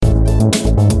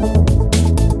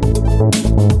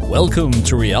Welcome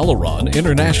to Rialaron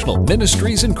International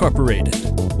Ministries Incorporated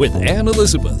with Ann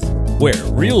Elizabeth, where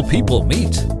real people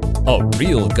meet a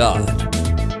real God.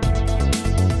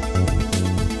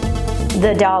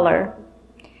 The dollar.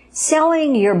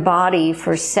 Selling your body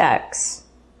for sex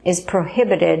is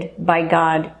prohibited by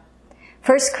God.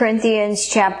 1 Corinthians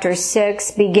chapter 6,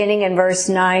 beginning in verse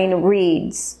 9,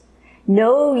 reads,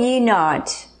 "Know ye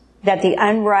not that the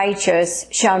unrighteous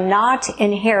shall not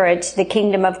inherit the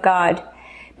kingdom of God?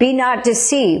 Be not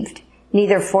deceived,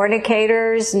 neither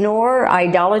fornicators, nor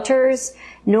idolaters,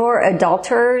 nor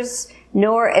adulterers,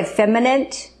 nor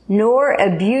effeminate, nor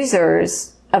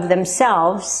abusers of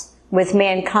themselves with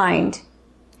mankind,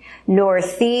 nor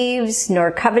thieves,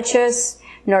 nor covetous,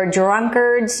 nor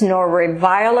drunkards, nor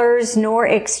revilers, nor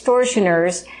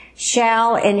extortioners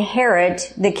shall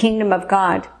inherit the kingdom of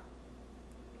God."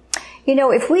 You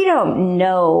know, if we don't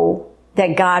know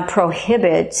that God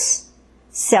prohibits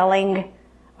selling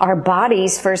our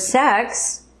bodies for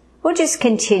sex, we'll just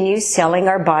continue selling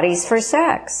our bodies for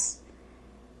sex.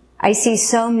 I see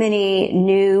so many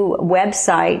new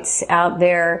websites out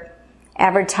there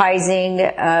advertising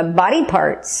body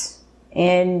parts,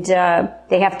 and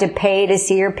they have to pay to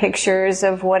see your pictures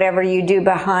of whatever you do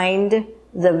behind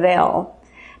the veil,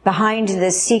 behind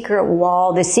the secret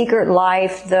wall, the secret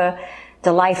life,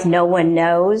 the life no one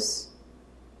knows.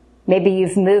 Maybe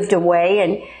you've moved away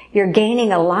and you're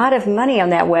gaining a lot of money on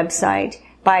that website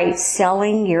by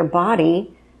selling your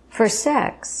body for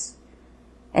sex.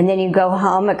 And then you go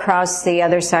home across the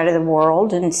other side of the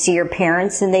world and see your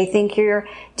parents, and they think you're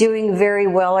doing very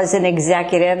well as an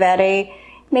executive at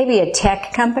maybe a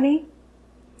tech company.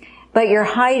 But you're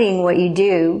hiding what you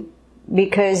do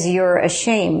because you're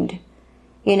ashamed.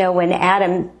 You know, when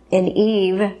Adam and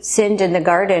Eve sinned in the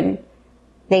garden,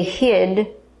 they hid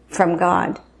from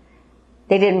God.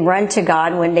 They didn't run to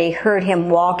God when they heard him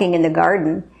walking in the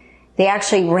garden. They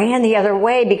actually ran the other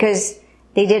way because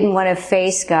they didn't want to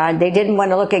face God. They didn't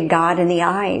want to look at God in the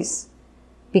eyes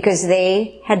because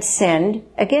they had sinned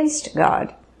against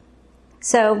God.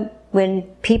 So when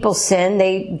people sin,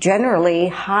 they generally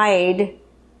hide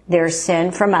their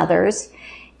sin from others,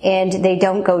 and they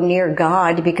don't go near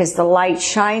God because the light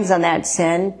shines on that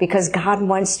sin, because God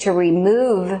wants to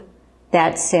remove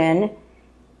that sin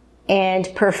and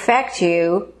perfect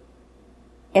you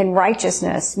in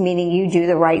righteousness, meaning you do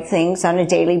the right things on a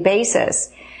daily basis.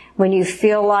 When you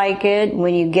feel like it,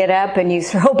 when you get up and you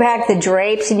throw back the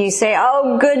drapes and you say,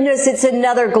 "Oh goodness, it's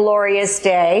another glorious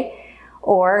day,"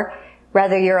 or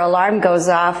rather your alarm goes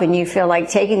off and you feel like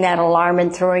taking that alarm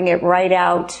and throwing it right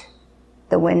out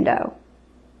the window.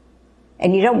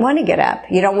 And you don't want to get up.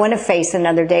 You don't want to face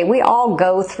another day. We all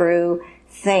go through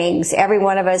things. Every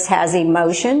one of us has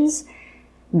emotions.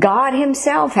 God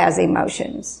himself has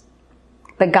emotions.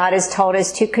 But God has told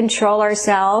us to control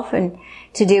ourselves and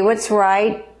to do what's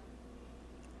right.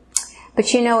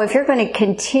 But you know, if you're going to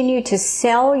continue to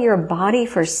sell your body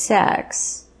for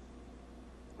sex,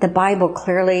 the Bible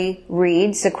clearly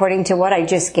reads, according to what I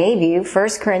just gave you,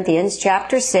 1 Corinthians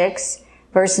chapter 6,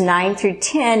 verse 9 through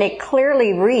 10, it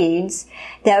clearly reads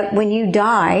that when you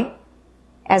die,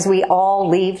 as we all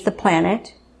leave the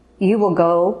planet, you will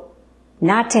go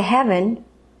not to heaven,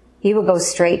 you will go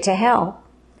straight to hell.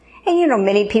 And you know,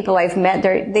 many people I've met,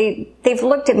 they've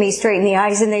looked at me straight in the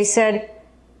eyes and they said,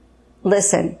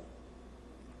 "Listen,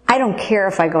 I don't care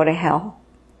if I go to hell."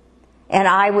 And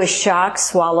I was shocked,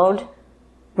 swallowed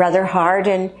rather hard,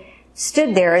 and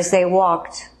stood there as they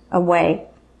walked away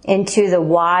into the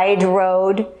wide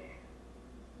road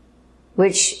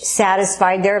which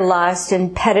satisfied their lust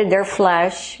and petted their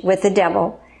flesh with the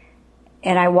devil.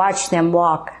 And I watched them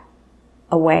walk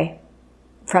away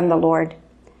from the Lord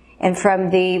and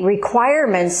from the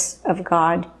requirements of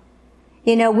God.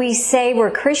 You know, we say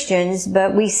we're Christians,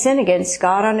 but we sin against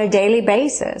God on a daily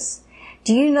basis.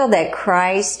 Do you know that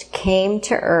Christ came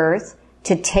to earth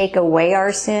to take away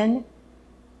our sin?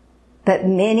 But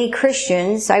many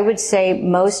Christians, I would say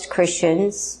most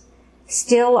Christians,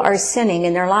 still are sinning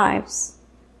in their lives.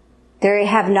 They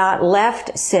have not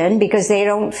left sin because they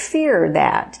don't fear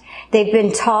that. They've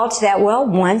been taught that, well,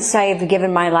 once I have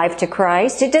given my life to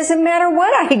Christ, it doesn't matter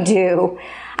what I do.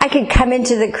 I could come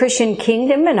into the Christian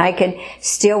kingdom and I could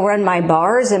still run my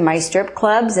bars and my strip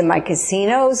clubs and my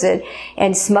casinos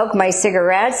and smoke my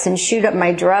cigarettes and shoot up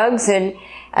my drugs and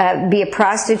be a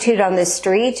prostitute on the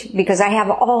street because I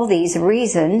have all these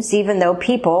reasons, even though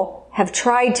people have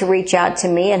tried to reach out to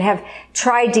me and have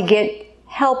tried to get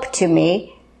help to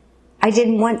me. I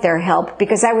didn't want their help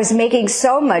because I was making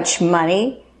so much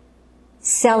money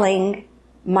selling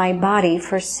my body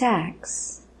for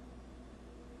sex.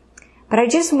 But I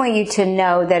just want you to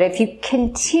know that if you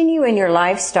continue in your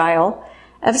lifestyle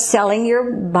of selling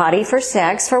your body for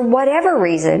sex, for whatever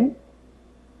reason,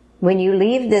 when you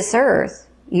leave this earth,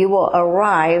 you will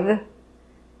arrive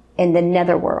in the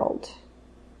netherworld.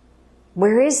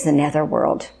 Where is the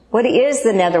netherworld? What is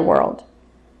the netherworld?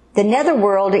 The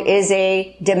netherworld is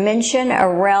a dimension,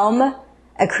 a realm,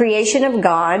 a creation of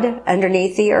God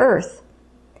underneath the earth.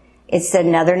 It's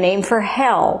another name for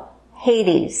hell,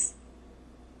 Hades.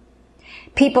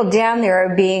 People down there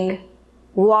are being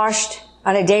washed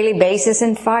on a daily basis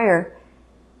in fire,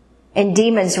 and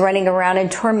demons running around and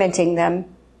tormenting them.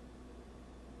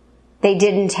 They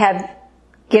didn't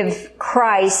give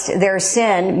Christ their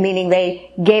sin, meaning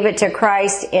they gave it to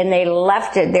Christ and they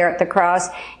left it there at the cross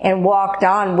and walked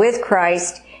on with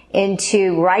Christ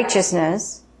into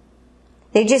righteousness.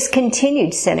 They just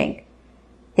continued sinning.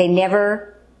 They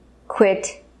never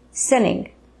quit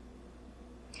sinning.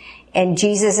 And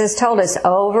Jesus has told us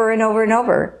over and over and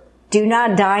over, do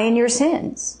not die in your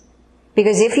sins.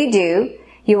 Because if you do,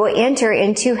 you will enter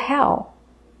into hell.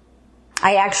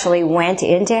 I actually went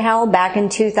into hell back in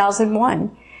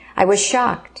 2001. I was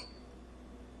shocked.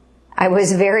 I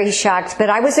was very shocked, but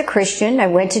I was a Christian. I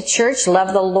went to church,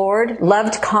 loved the Lord,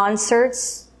 loved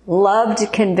concerts,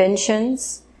 loved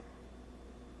conventions,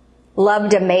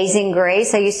 loved Amazing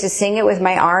Grace. I used to sing it with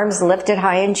my arms lifted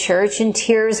high in church and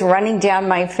tears running down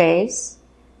my face.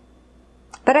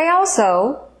 But I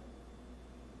also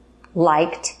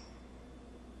liked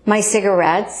my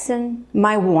cigarettes and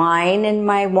my wine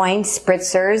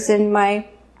spritzers and my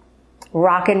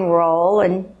rock and roll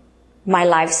and my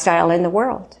lifestyle in the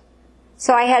world.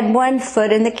 So I had one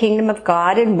foot in the kingdom of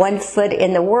God and one foot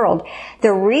in the world.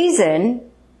 The reason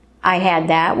I had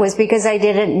that was because I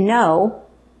didn't know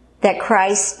that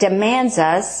Christ demands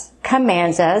us,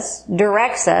 commands us,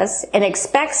 directs us, and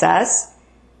expects us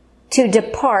to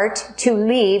depart, to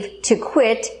leave, to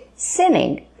quit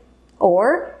sinning.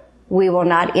 Or we will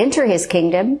not enter his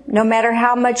kingdom, no matter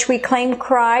how much we claim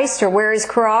Christ or wear his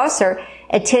cross or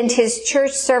attend his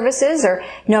church services, or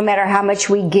no matter how much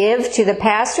we give to the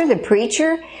pastor, the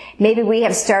preacher. Maybe we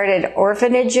have started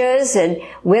orphanages and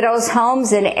widows'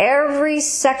 homes in every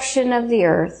section of the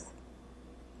earth.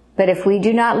 But if we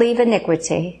do not leave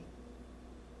iniquity,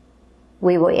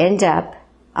 we will end up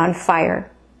on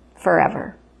fire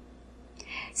forever.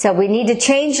 So we need to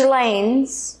change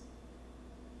lanes,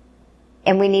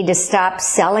 and we need to stop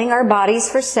selling our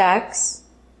bodies for sex,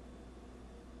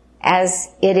 as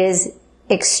it is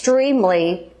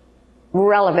extremely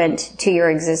relevant to your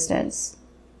existence.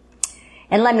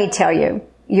 And let me tell you,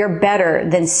 you're better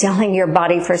than selling your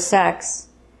body for sex.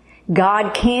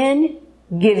 God can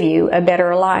give you a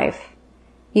better life.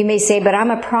 You may say, but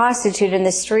I'm a prostitute in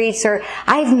the streets, or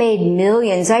I've made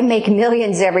millions. I make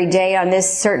millions every day on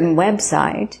this certain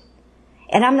website,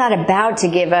 and I'm not about to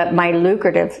give up my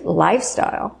lucrative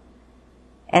lifestyle.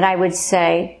 And I would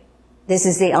say, this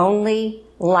is the only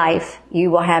life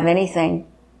you will have anything.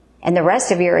 And the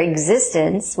rest of your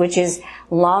existence, which is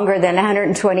longer than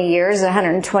 120 years,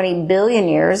 120 billion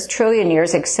years, trillion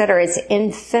years, etc., it's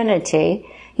infinity,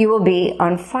 you will be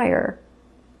on fire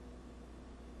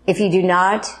if you do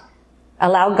not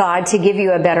allow God to give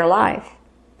you a better life.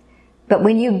 But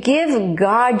when you give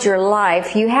God your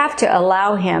life, you have to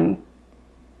allow him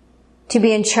to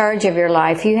be in charge of your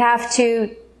life. You have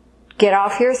to get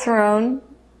off your throne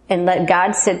and let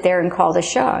God sit there and call the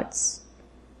shots.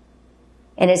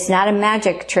 And it's not a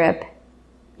magic trip.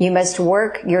 You must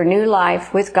work your new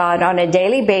life with God on a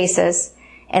daily basis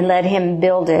and let him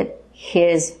build it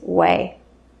his way.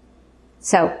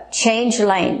 So change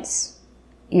lanes.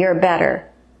 You're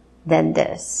better than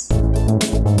this.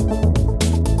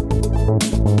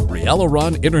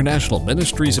 Rialaron International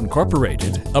Ministries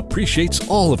Incorporated appreciates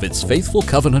all of its faithful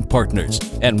covenant partners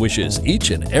and wishes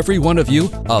each and every one of you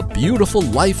a beautiful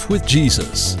life with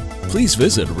Jesus. Please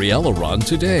visit Rialaron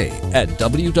today at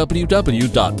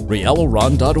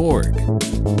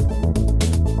www.rialaron.org.